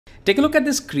Take a look at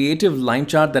this creative line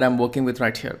chart that I'm working with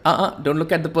right here. Don't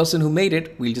look at the person who made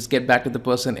it. We'll just get back to the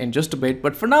person in just a bit.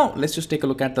 But for now, let's just take a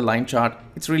look at the line chart.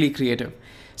 It's really creative.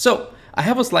 So I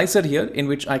have a slicer here in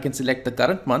which I can select the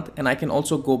current month, and I can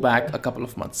also go back a couple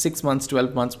of months, 6 months,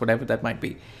 12 months, whatever that might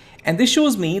be. And this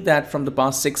shows me that from the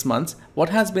past 6 months, what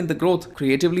has been the growth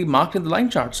creatively marked in the line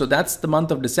chart. So that's the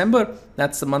month of December,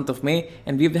 that's the month of May,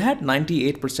 and we've had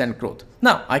 98% growth.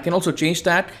 Now, I can also change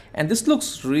that, and this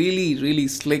looks really, really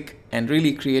slick and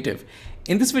really creative.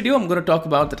 In this video, I'm going to talk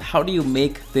about that how do you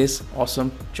make this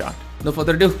awesome chart. No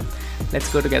further ado,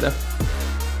 let's go together.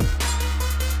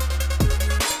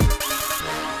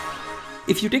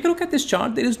 If you take a look at this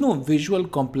chart, there is no visual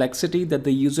complexity that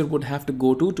the user would have to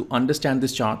go to understand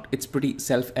this chart. It's pretty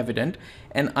self-evident.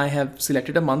 And I have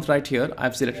selected a month right here.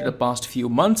 I've selected the past few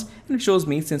months, and it shows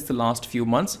me since the last few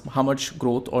months how much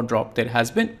growth or drop there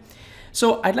has been.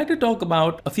 So I'd like to talk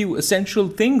about a few essential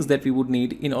things that we would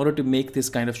need in order to make this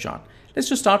kind of chart. Let's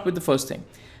just start with the first thing.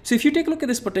 So if you take a look at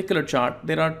this particular chart,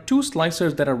 there are two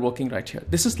slicers that are working right here.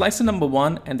 This is slicer number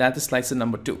 1, and that is slicer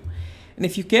number 2. And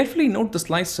if you carefully note the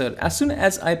slicer, as soon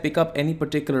as I pick up any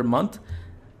particular month,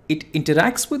 it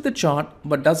interacts with the chart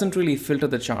but doesn't really filter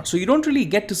the chart. So you don't really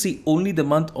get to see only the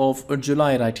month of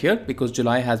July right here because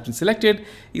July has been selected.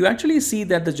 You actually see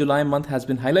that the July month has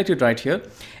been highlighted right here.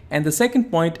 And the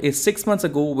second point is 6 months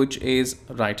ago, which is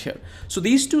right here. So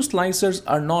these two slicers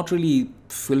are not really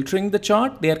filtering the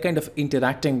chart. They are kind of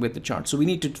interacting with the chart. So we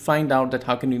need to find out that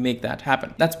how can we make that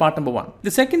happen. That's part number 1.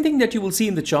 The second thing that you will see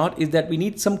in the chart is that we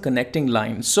need some connecting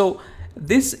lines. So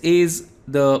this is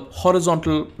the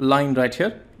horizontal line right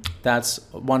here. That's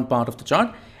one part of the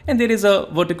chart. And there is a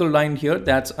vertical line here.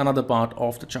 That's another part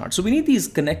of the chart. So we need these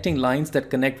connecting lines that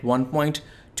connect one point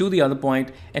to the other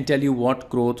point and tell you what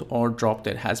growth or drop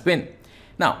there has been.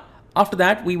 Now, after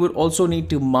that, we would also need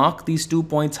to mark these 2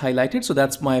 points highlighted. So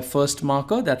that's my first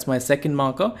marker. That's my second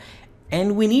marker.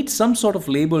 And we need some sort of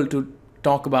label to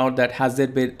talk about that has there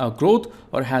been a growth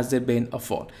or has there been a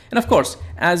fall. And of course,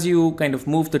 as you kind of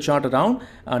move the chart around,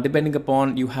 depending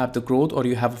upon you have the growth or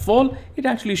you have a fall, it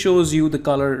actually shows you the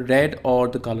color red or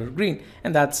the color green.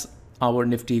 And that's our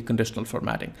nifty conditional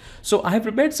formatting. So I have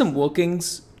prepared some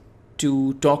workings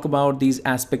to talk about these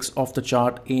aspects of the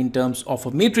chart in terms of a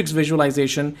matrix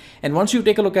visualization. And once you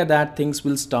take a look at that, things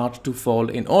will start to fall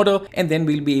in order, and then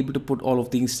we'll be able to put all of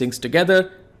these things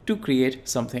together to create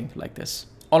something like this.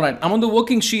 All right, I'm on the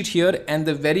working sheet here, and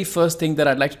the very first thing that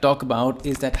I'd like to talk about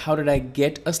is that how did I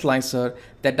get a slicer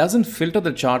that doesn't filter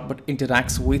the chart but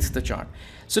interacts with the chart.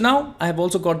 So now I have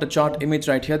also got the chart image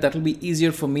right here. That will be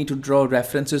easier for me to draw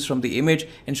references from the image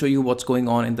and show you what's going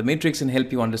on in the matrix and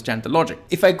help you understand the logic.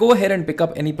 If I go ahead and pick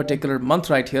up any particular month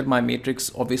right here, my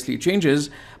matrix obviously changes,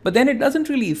 but then it doesn't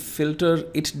really filter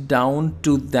it down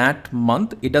to that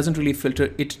month. It doesn't really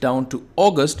filter it down to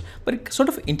August, but it sort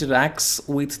of interacts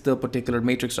with the particular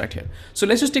matrix right here. So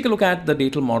let's just take a look at the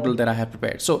data model that I have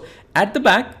prepared. So at the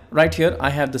back right here, I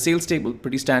have the sales table,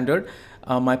 pretty standard.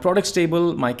 My products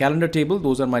table, my calendar table,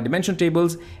 those are my dimension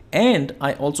tables, and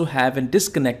I also have a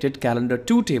disconnected calendar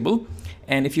 2 table.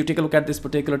 And if you take a look at this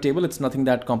particular table, it's nothing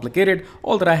that complicated.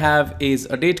 All that I have is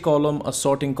a date column, a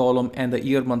sorting column, and the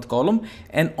year month column.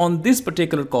 And on this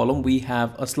particular column, we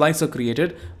have a slicer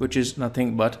created, which is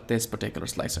nothing but this particular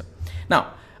slicer.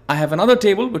 Now, I have another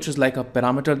table, which is like a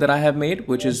parameter that I have made,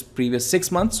 which is previous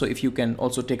 6 months. So if you can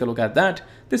also take a look at that,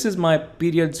 this is my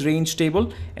periods range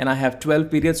table, and I have 12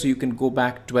 periods. So you can go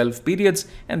back 12 periods,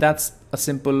 and that's a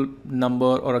simple number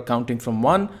or a counting from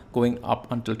 1 going up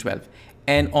until 12.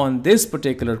 And on this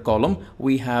particular column,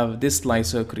 we have this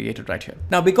slicer created right here.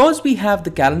 Now, because we have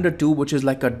the calendar 2, which is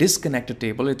like a disconnected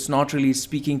table, it's not really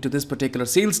speaking to this particular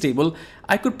sales table.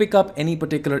 I could pick up any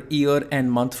particular year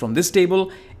and month from this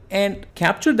table and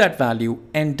capture that value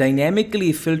and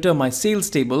dynamically filter my sales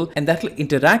table, and that will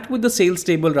interact with the sales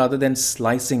table rather than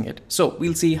slicing it. So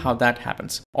we'll see how that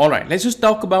happens. All right, let's just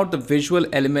talk about the visual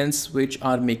elements which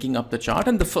are making up the chart.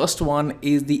 And the first one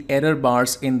is the error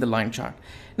bars in the line chart.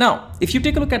 Now, if you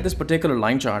take a look at this particular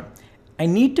line chart, I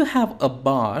need to have a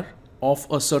bar of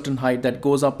a certain height that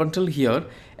goes up until here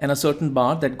and a certain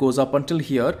bar that goes up until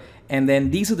here. And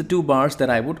then these are the 2 bars that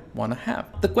I would want to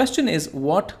have. The question is,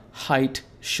 what height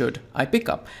should I pick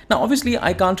up? Now, obviously,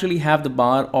 I can't really have the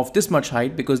bar of this much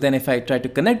height, because then if I try to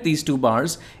connect these 2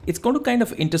 bars, it's going to kind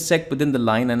of intersect within the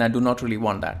line, and I do not really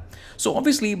want that. So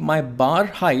obviously, my bar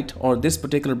height, or this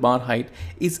particular bar height,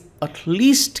 is at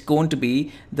least going to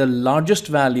be the largest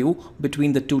value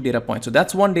between the 2 data points. So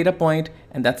that's one data point,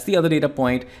 and that's the other data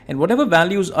point, and whatever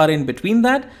values are in between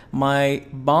that, my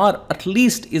bar at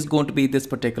least is going to be this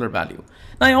particular value.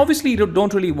 Now I obviously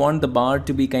don't really want the bar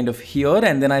to be kind of here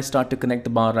and then I start to connect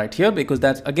the bar right here, because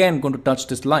that's again going to touch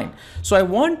this line. So I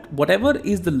want whatever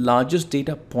is the largest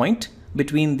data point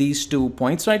between these 2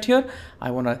 points right here.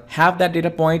 I want to have that data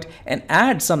point and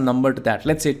add some number to that.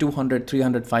 Let's say 200,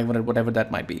 300, 500, whatever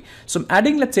that might be. So I'm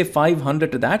adding, let's say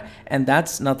 500 to that, and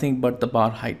that's nothing but the bar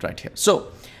height right here. So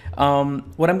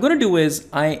what I'm going to do is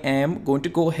I am going to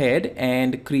go ahead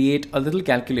and create a little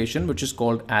calculation which is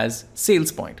called as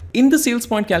sales point. In the sales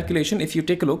point calculation, if you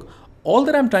take a look, all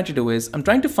that I'm trying to do is I'm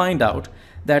trying to find out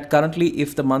that currently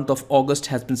if the month of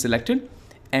August has been selected,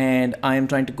 and I am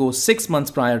trying to go 6 months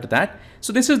prior to that.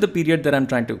 So this is the period that I'm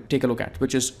trying to take a look at,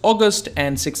 which is August,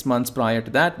 and 6 months prior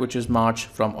to that, which is March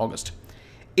from August.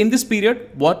 In this period,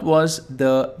 what was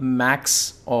the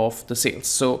max of the sales?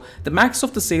 So the max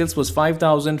of the sales was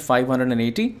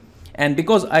 5,580. And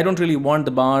because I don't really want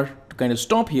the bar to kind of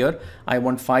stop here, I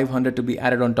want 500 to be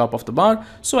added on top of the bar.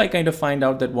 So I kind of find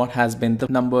out that what has been the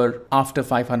number after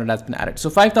 500 has been added. So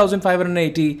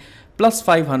 5,580 plus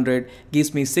 500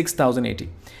 gives me 6,080.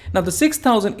 Now the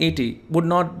 6,080 would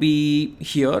not be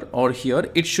here or here.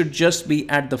 It should just be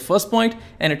at the first point,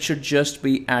 and it should just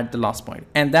be at the last point.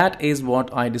 And that is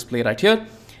what I display right here.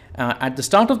 At the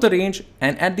start of the range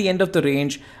and at the end of the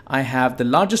range, I have the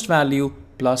largest value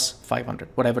plus 500,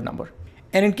 whatever number.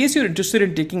 And in case you're interested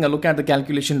in taking a look at the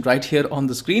calculation right here on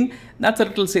the screen, that's a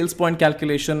little sales point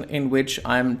calculation in which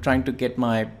I'm trying to get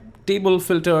my table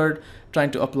filtered,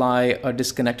 trying to apply a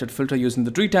disconnected filter using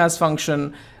the treeTas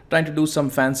function, trying to do some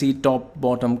fancy top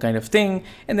bottom kind of thing.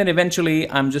 And then eventually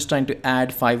I'm just trying to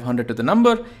add 500 to the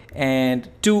number and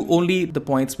to only the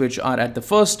points which are at the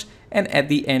first and at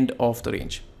the end of the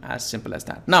range. As simple as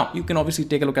that. Now you can obviously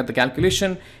take a look at the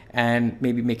calculation and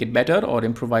maybe make it better or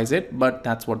improvise it, but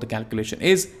that's what the calculation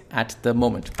is at the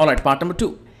moment. All right, part number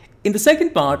 2. In the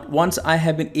second part, once I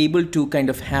have been able to kind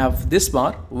of have this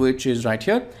bar, which is right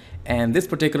here, and this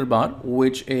particular bar,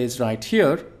 which is right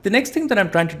here, the next thing that I'm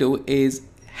trying to do is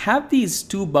have these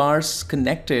 2 bars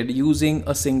connected using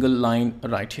a single line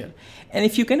right here. And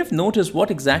if you kind of notice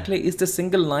what exactly is the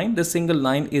single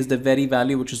line is the very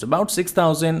value, which is about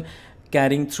 6,000,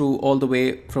 carrying through all the way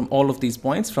from all of these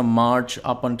points from March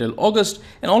up until August,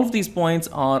 and all of these points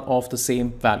are of the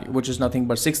same value, which is nothing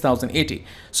but 6,080.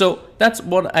 So that's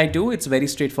what I do. It's very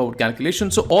straightforward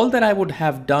calculation. So all that I would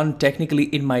have done technically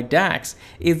in my DAX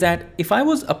is that if I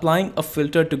was applying a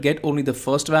filter to get only the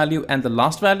first value and the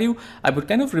last value, I would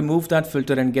kind of remove that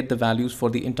filter and get the values for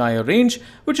the entire range,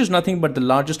 which is nothing but the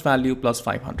largest value plus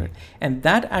 500. And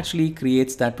that actually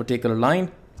creates that particular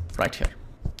line right here.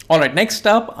 All right, next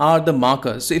up are the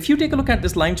markers. So if you take a look at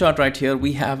this line chart right here,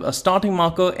 we have a starting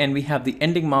marker and we have the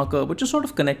ending marker, which is sort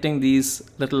of connecting these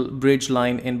little bridge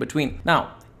line in between. Now,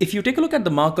 if you take a look at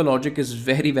the marker logic, is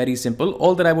very, very simple.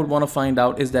 All that I would want to find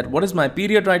out is that what is my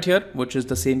period right here, which is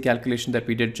the same calculation that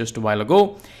we did just a while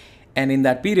ago. And in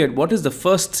that period, what is the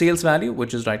first sales value,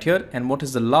 which is right here, and what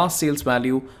is the last sales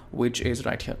value, which is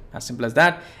right here. As simple as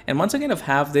that. And once I kind of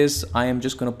have this, I am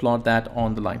just going to plot that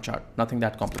on the line chart. Nothing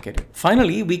that complicated.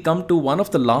 Finally, we come to one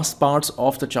of the last parts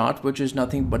of the chart, which is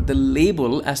nothing but the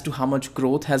label as to how much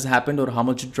growth has happened or how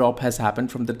much drop has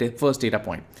happened from the first data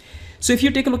point. So if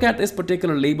you take a look at this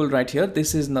particular label right here,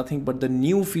 this is nothing but the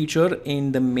new feature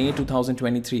in the May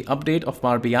 2023 update of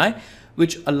Power BI,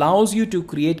 which allows you to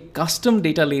create custom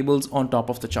data labels on top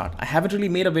of the chart. I haven't really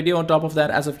made a video on top of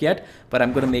that as of yet, but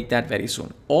I'm going to make that very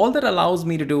soon. All that allows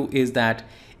me to do is that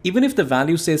even if the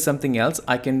value says something else,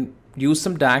 I can use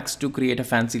some DAX to create a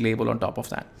fancy label on top of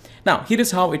that. Now, here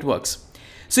is how it works.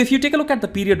 So if you take a look at the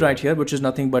period right here, which is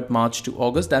nothing but March to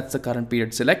August, that's the current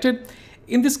period selected.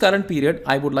 In this current period,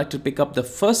 I would like to pick up the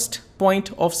first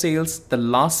point of sales, the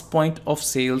last point of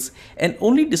sales, and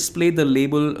only display the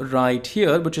label right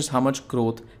here, which is how much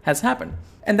growth has happened.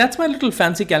 And that's my little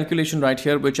fancy calculation right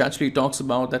here, which actually talks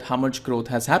about that how much growth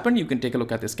has happened. You can take a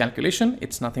look at this calculation.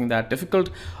 It's nothing that difficult.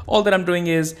 All that I'm doing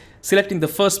is selecting the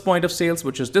first point of sales,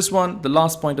 which is this one, the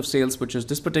last point of sales, which is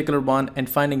this particular one, and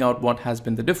finding out what has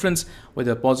been the difference,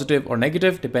 whether positive or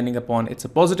negative. Depending upon it's a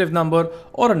positive number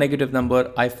or a negative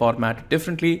number, I format it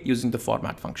differently using the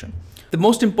format function. The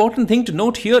most important thing to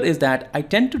note here is that I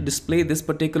tend to display this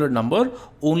particular number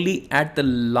only at the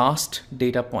last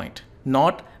data point,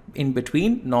 not in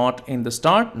between, not in the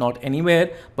start, not anywhere,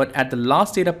 but at the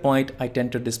last data point, I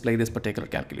tend to display this particular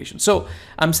calculation. So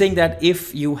I'm saying that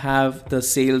if you have the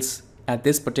sales at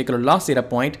this particular last data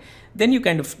point, then you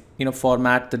kind of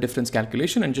format the difference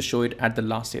calculation and just show it at the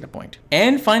last data point.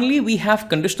 And finally, we have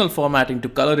conditional formatting to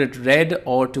color it red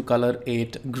or to color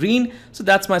it green. So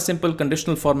that's my simple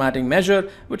conditional formatting measure,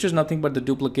 which is nothing but the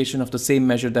duplication of the same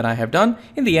measure that I have done.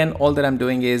 In the end, all that I'm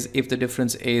doing is if the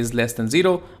difference is less than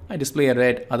 0, I display a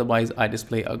red, otherwise I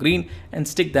display a green, and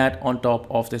stick that on top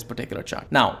of this particular chart.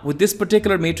 Now, with this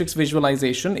particular matrix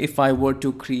visualization, if I were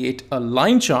to create a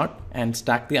line chart and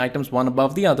stack the items one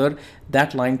above the other,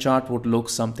 that line chart would look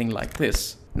something like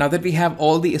this. Now that we have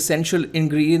all the essential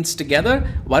ingredients together,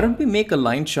 why don't we make a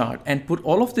line chart and put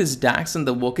all of these DAX and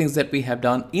the workings that we have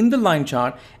done in the line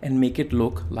chart and make it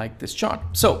look like this chart.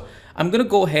 So I'm going to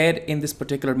go ahead in this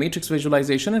particular matrix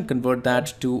visualization and convert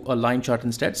that to a line chart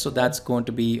instead. So that's going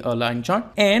to be a line chart,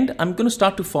 and I'm going to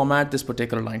start to format this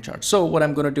particular line chart. So what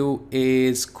I'm going to do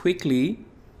is quickly,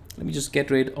 let me just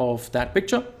get rid of that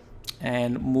picture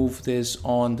and move this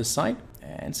on the side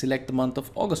and select the month of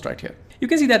August right here. You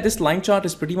can see that this line chart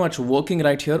is pretty much working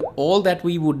right here. All that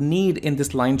we would need in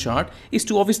this line chart is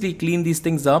to obviously clean these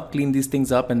things up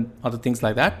and other things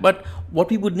like that. But what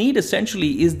we would need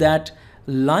essentially is that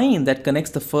line that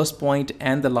connects the first point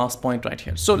and the last point right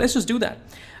here. So let's just do that.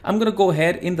 I'm going to go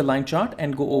ahead in the line chart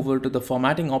and go over to the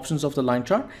formatting options of the line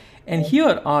chart. And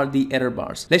here are the error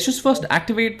bars. Let's just first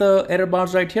activate the error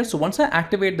bars right here. So once I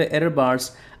activate the error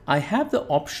bars, I have the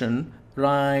option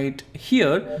right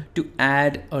here to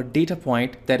add a data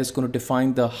point that is going to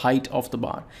define the height of the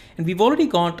bar. And we've already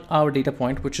got our data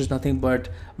point, which is nothing but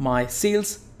my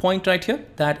sales point right here.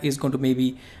 That is going to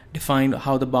maybe define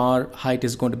how the bar height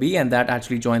is going to be, and that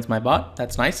actually joins my bar.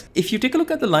 That's nice. If you take a look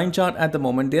at the line chart at the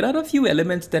moment, there are a few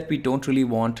elements that we don't really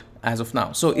want as of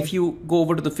now. So if you go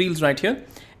over to the fields right here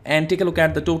and take a look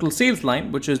at the total sales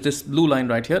line, which is this blue line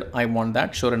right here, I want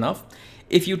that, sure enough.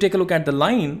 If you take a look at the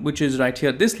line, which is right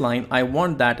here, this line, I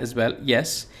want that as well,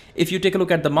 yes. If you take a look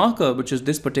at the marker, which is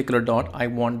this particular dot, I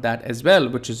want that as well,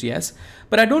 which is yes.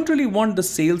 But I don't really want the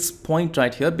sales point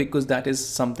right here because that is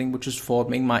something which is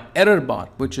forming my error bar,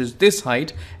 which is this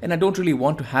height, and I don't really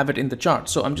want to have it in the chart.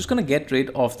 So I'm just going to get rid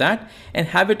of that and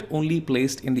have it only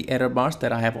placed in the error bars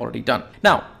that I have already done.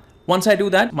 Now, once I do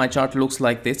that, my chart looks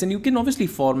like this, and you can obviously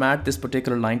format this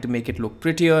particular line to make it look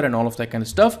prettier and all of that kind of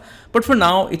stuff. But for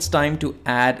now, it's time to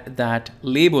add that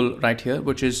label right here,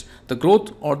 which is the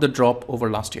growth or the drop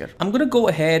over last year. I'm going to go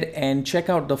ahead and check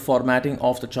out the formatting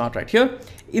of the chart right here.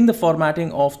 In the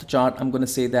formatting of the chart, I'm going to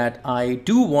say that I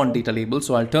do want data labels,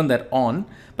 so I'll turn that on.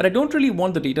 But I don't really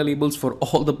want the data labels for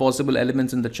all the possible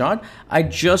elements in the chart. I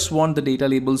just want the data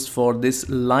labels for this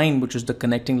line, which is the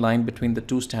connecting line between the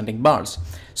two standing bars.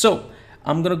 So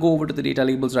I'm going to go over to the data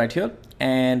labels right here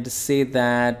and say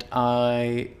that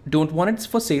I don't want it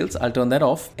for sales. I'll turn that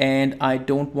off. And I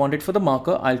don't want it for the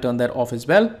marker. I'll turn that off as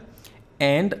well.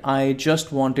 And I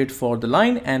just want it for the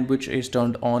line, and which is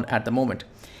turned on at the moment.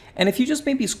 And if you just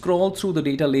maybe scroll through the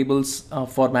data labels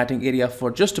formatting area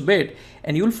for just a bit,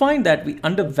 and you'll find that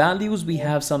under values, we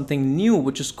have something new,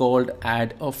 which is called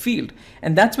add a field.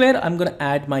 And that's where I'm going to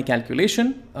add my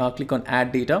calculation, click on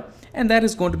add data. And that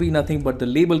is going to be nothing but the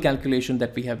label calculation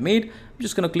that we have made. I'm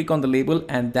just going to click on the label,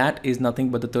 and that is nothing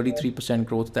but the 33%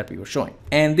 growth that we were showing.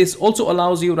 And this also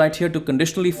allows you right here to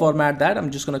conditionally format that.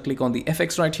 I'm just going to click on the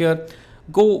FX right here,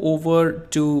 go over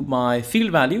to my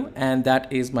field value, and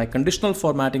that is my conditional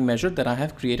formatting measure that I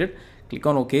have created. Click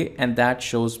on OK, and that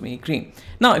shows me green.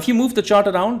 Now, if you move the chart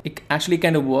around, it actually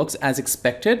kind of works as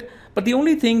expected. But the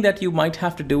only thing that you might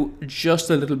have to do just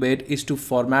a little bit is to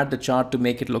format the chart to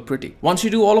make it look pretty. Once you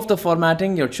do all of the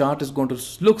formatting, your chart is going to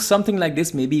look something like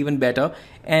this, maybe even better.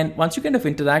 And once you kind of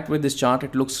interact with this chart,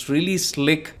 it looks really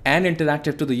slick and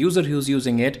interactive to the user who's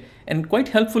using it, and quite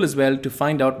helpful as well to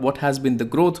find out what has been the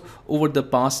growth over the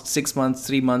past 6 months,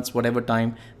 3 months, whatever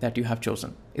time that you have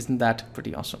chosen. Isn't that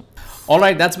pretty awesome? All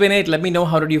right, that's been it. Let me know,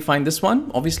 how did you find this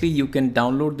one? Obviously, you can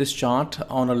download this chart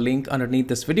on a link underneath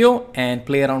this video and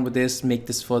play around with this, make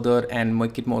this further and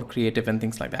make it more creative and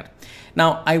things like that.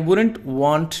 Now, I wouldn't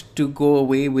want to go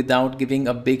away without giving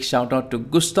a big shout out to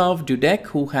Gustav Dudek,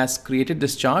 who has created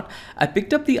this chart. I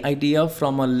picked up the idea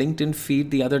from a LinkedIn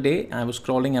feed the other day. I was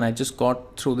scrolling and I just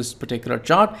got through this particular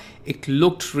chart. It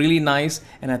looked really nice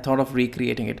and I thought of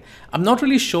recreating it. I'm not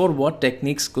really sure what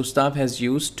techniques Gustav has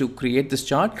used to create this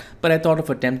chart, but I thought of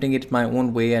attempting it my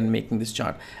own way and making this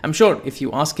chart. I'm sure if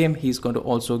you ask him, he's going to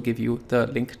also give you the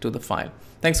link to the file.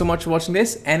 Thanks so much for watching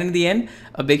this. And in the end,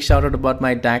 a big shout out about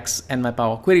my DAX and my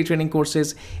Power Query training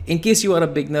courses. In case you are a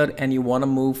beginner and you want to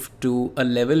move to a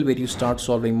level where you start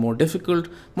solving more difficult,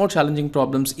 more challenging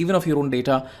problems, even of your own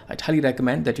data, I'd highly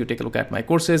recommend that you take a look at my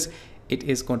courses. It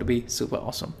is going to be super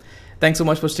awesome. Thanks so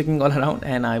much for sticking all around,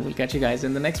 and I will catch you guys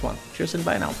in the next one. Cheers and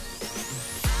bye now.